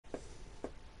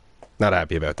Not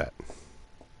happy about that.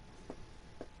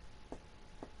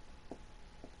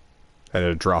 I had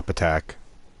a drop attack.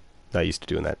 Not used to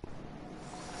doing that.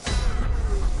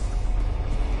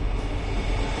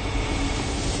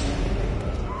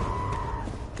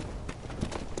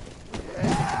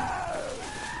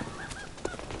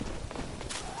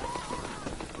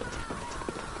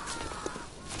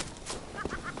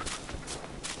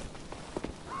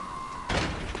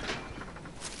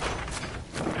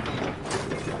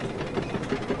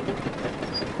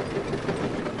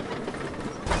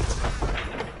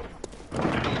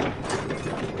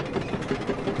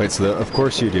 Wait, so of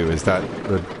course you do. Is that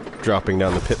the dropping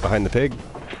down the pit behind the pig?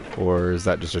 Or is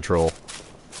that just a troll?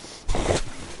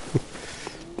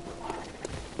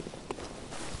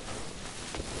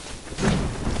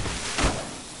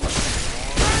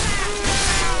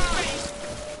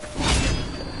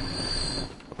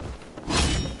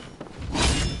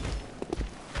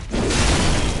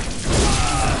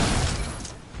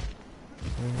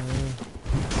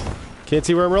 Can't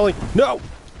see where I'm rolling. No!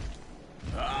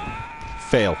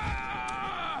 Fail.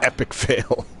 Epic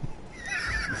fail.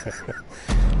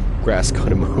 Grass got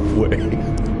him away.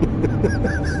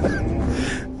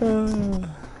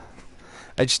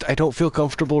 I don't feel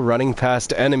comfortable running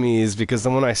past enemies because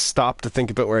then when I stop to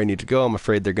think about where I need to go, I'm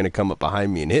afraid they're going to come up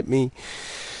behind me and hit me.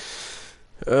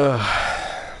 Beer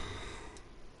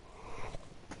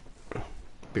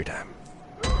time.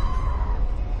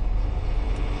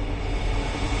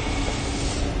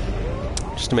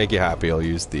 Just to make you happy, I'll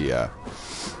use the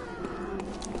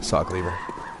sock lever.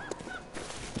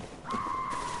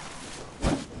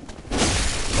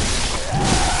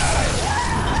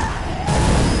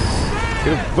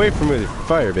 Get away from me with your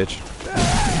fire, bitch.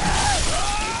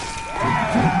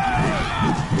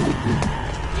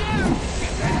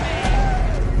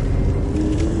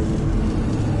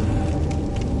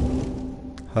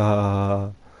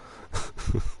 I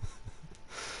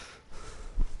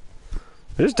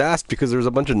just asked because there was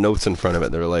a bunch of notes in front of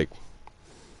it. They were like,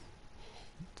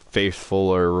 faithful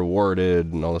or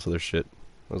rewarded and all this other shit.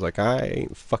 I was like, I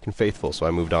ain't fucking faithful, so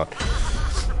I moved on.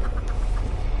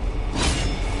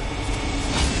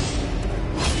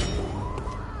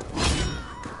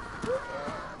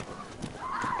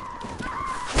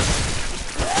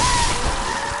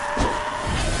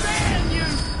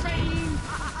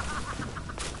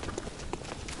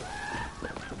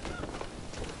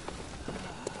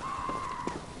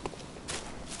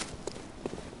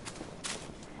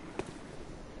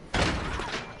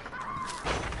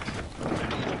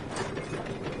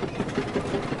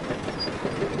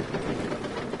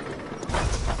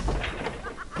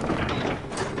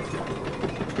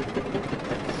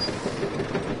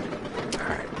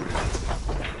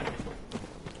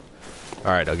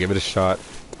 Alright, I'll give it a shot.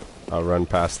 I'll run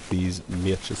past these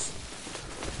bitches.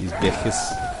 These bitches.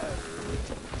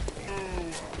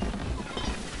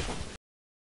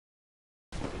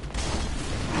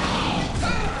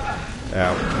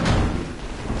 Ow.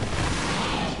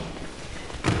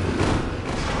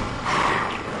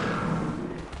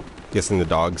 Guessing the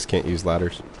dogs can't use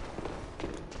ladders.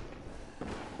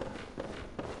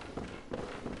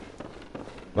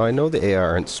 Well, I know the AI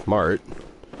aren't smart.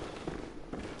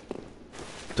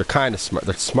 They're kind of smart.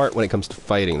 They're smart when it comes to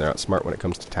fighting. They're not smart when it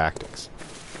comes to tactics.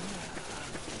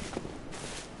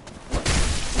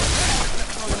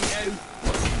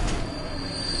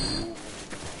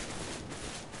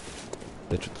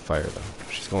 Bitch with the fire, though.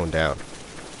 She's going down.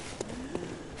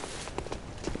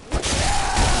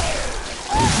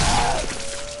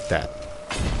 That.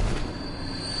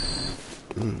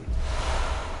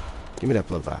 Give me that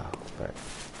blood vial. Alright.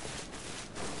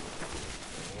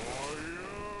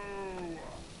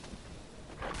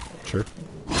 Sure.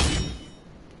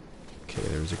 Okay,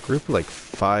 there was a group of like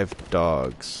 5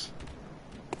 dogs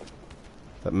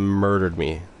that murdered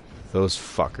me. Those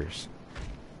fuckers.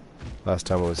 Last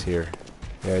time I was here.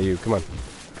 Yeah, you, come on.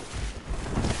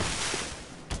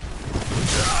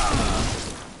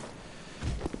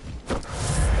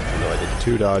 No, I did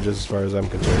 2 dodges as far as I'm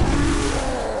concerned.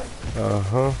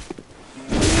 Uh-huh.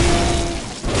 2,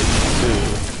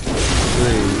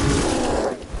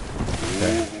 3.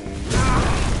 Okay.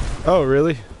 Oh,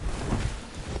 really?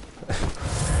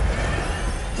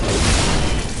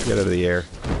 Get out of the air,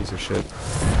 piece of shit.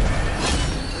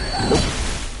 Nope.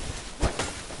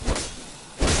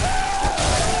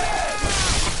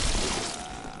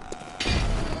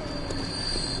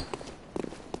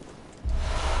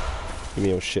 Give me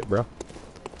your shit, bro.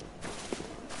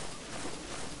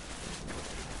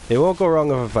 It won't go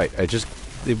wrong if I fight.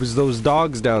 It was those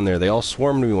dogs down there. They all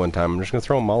swarmed me one time. I'm just gonna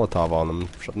throw a Molotov on them.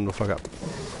 Shut them the fuck up.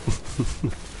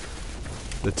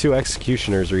 The two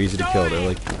executioners are easy to kill. They're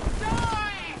like...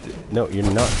 No, you're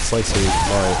not slicing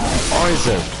my eyes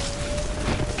out.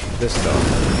 This dog.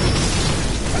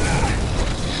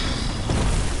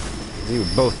 You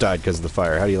both died because of the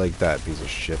fire. How do you like that, piece of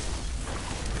shit?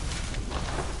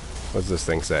 What's this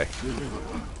thing say?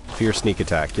 Fear sneak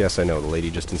attack. Yes, I know. The lady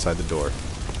just inside the door.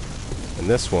 And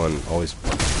this one always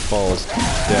falls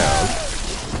down.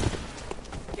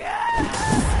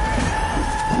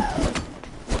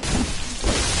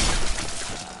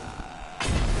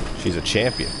 She's a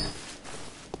champion.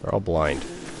 They're all blind.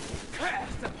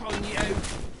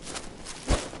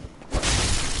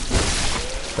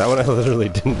 That one I literally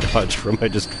didn't dodge from. I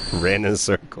just ran in a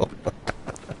circle.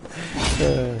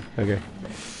 Okay.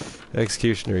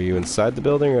 Executioner, are you inside the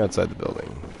building or outside the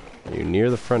building? Are you near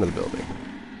the front of the building?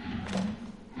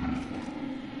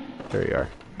 There you are.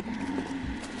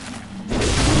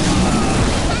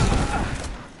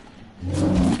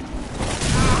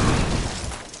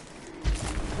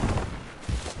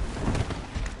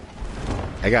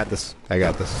 I got this. I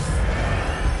got this.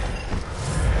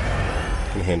 I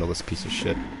can handle this piece of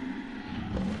shit.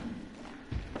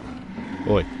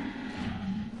 Oi.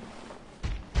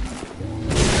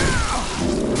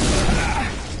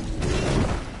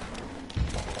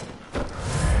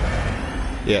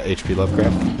 Yeah, HP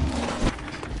Lovecraft.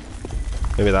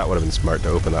 Maybe that would have been smart to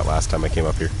open that last time I came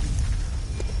up here.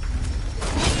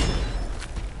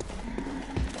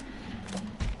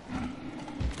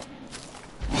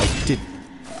 I did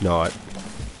not.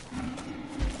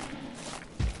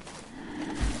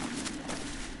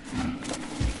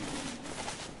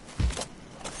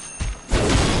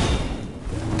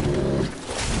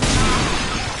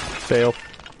 Fail.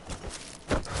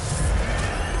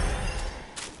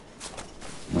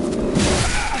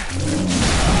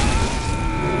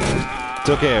 It's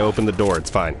okay, I opened the door,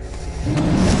 it's fine.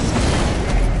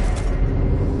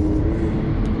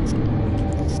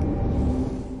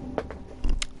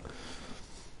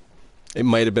 It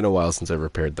might have been a while since I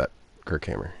repaired that Kirk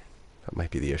hammer. That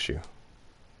might be the issue.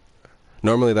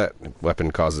 Normally that weapon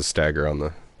causes stagger on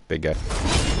the big guy.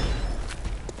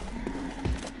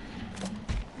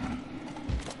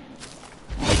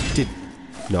 I did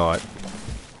not.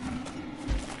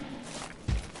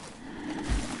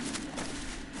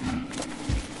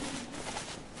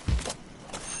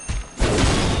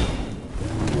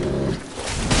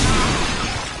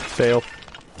 Fail.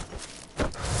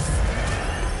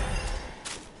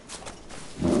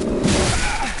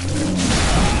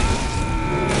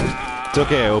 It's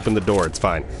okay, I opened the door, it's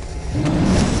fine.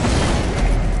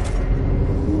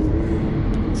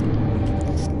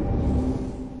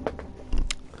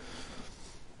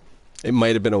 It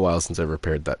might have been a while since I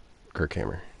repaired that Kirk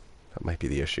hammer. That might be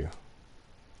the issue.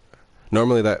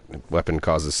 Normally that weapon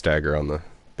causes stagger on the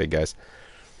big guys.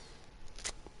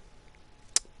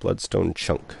 Bloodstone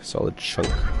chunk. Solid chunk.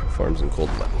 Forms in cold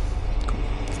blood. Cool.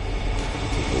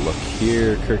 Take a look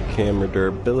here. Kirk hammer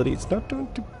durability. It's not doing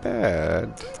too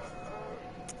bad.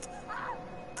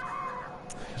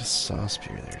 Got a saw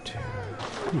spear there too.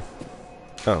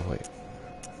 Oh, wait.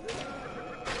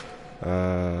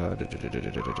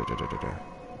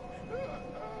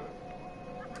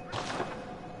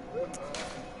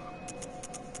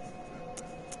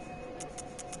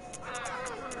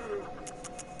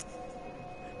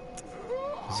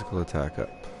 Physical attack up.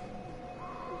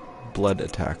 Blood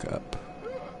attack up.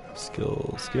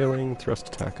 Skill scaling. Thrust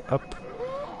attack up.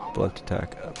 Blunt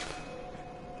attack up.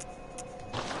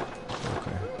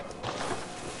 Okay.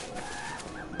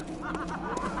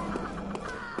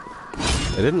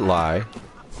 I didn't lie.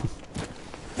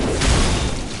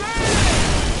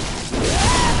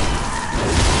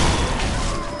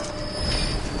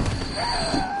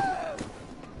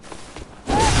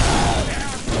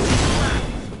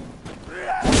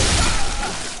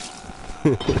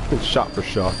 Shot for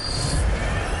shot.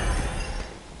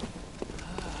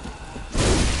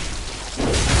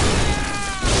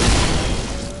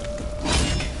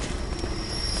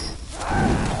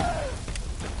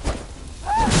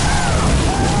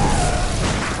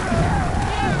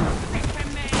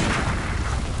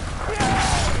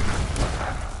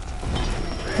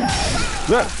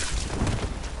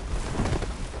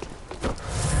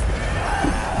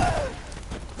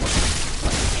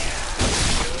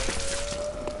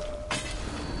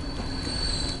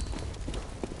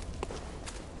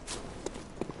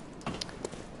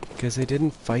 Because I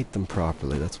didn't fight them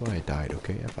properly. That's why I died,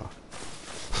 okay? F off.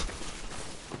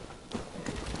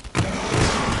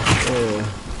 Oh,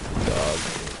 dog.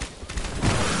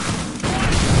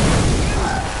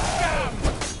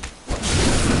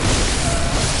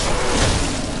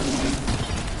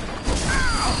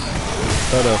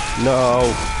 Oh no,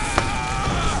 No.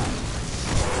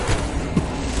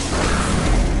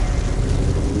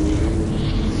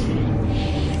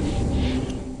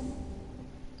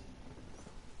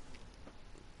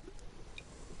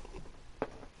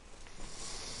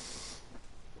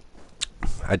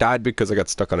 I died because I got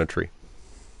stuck on a tree.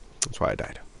 That's why I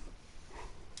died.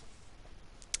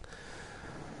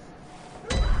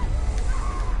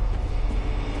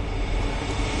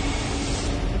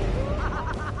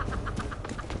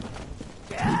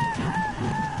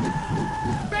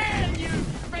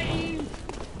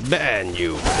 Ban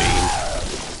you, fiend!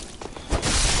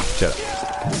 Shut up.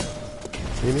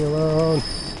 Leave me alone.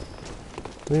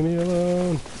 Leave me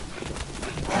alone.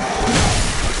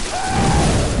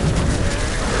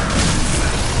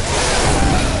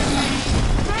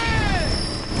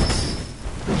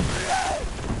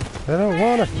 I don't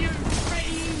wanna.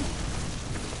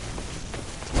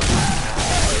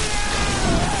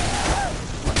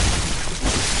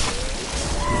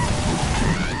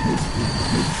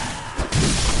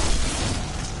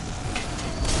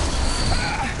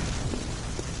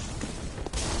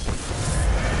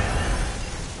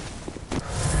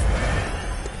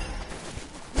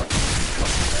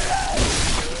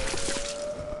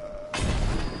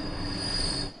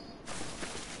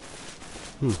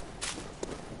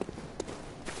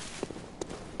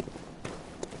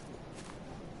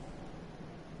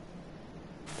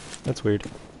 That's weird.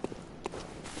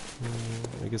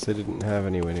 I guess I didn't have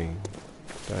any when he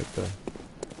died though.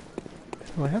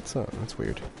 Oh, I had some. That's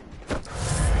weird.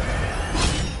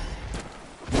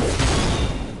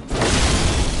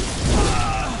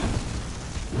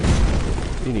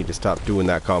 You need to stop doing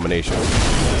that combination.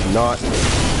 Not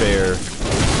fair.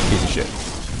 Piece of shit.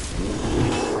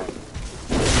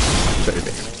 Shut your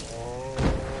face.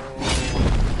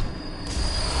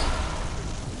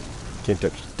 Can't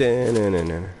touch. Okay.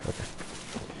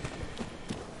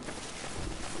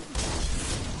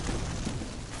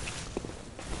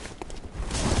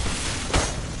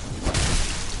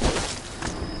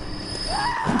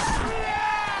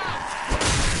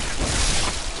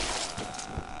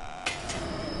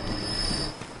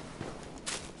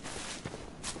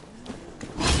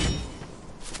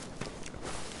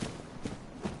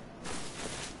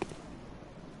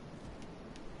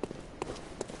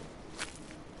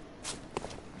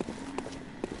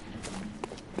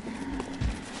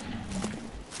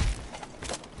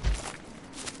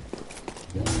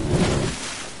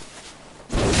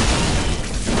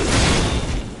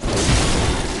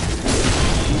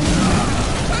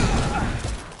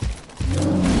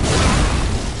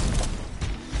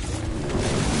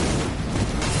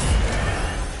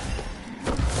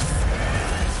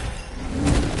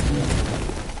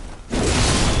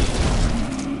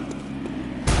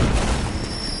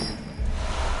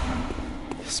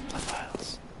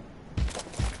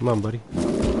 Come on, buddy.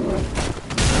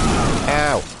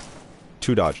 Ow!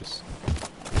 2 dodges.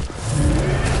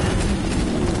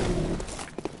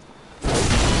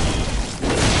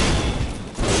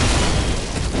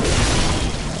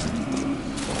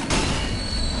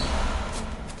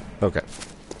 Okay.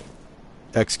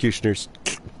 Executioner's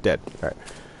dead. Alright.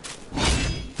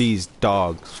 These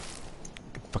dogs.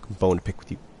 Fucking bone to pick with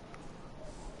you.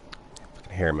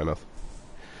 Fucking hair in my mouth.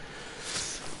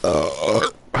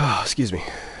 Excuse me.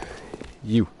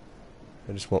 You.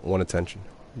 I just want one attention.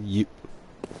 You.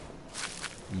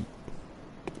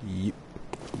 You.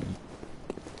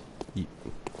 You.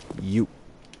 You.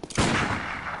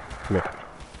 Come here.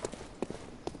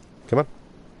 Come on.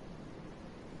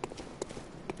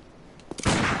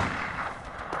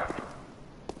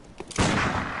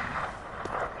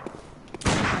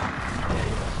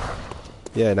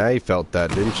 Yeah, now you felt that,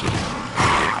 didn't you?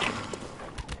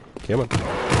 Come on.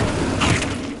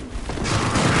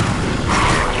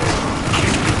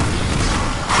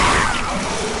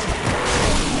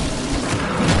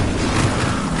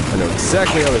 I know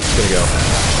exactly how this is gonna go.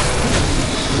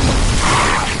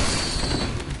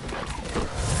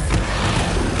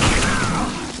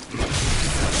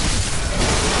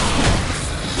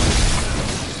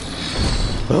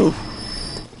 Oh.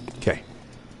 Okay.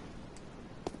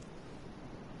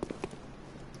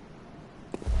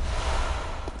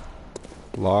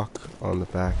 Lock on the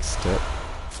back step.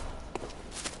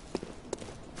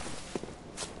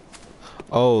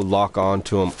 Oh, lock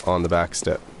onto him on the back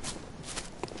step.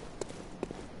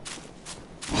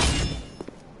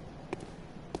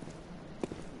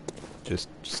 Just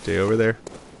stay over there.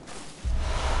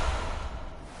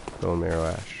 Bone marrow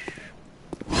ash.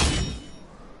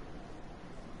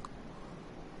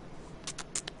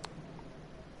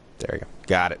 There you go.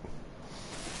 Got it.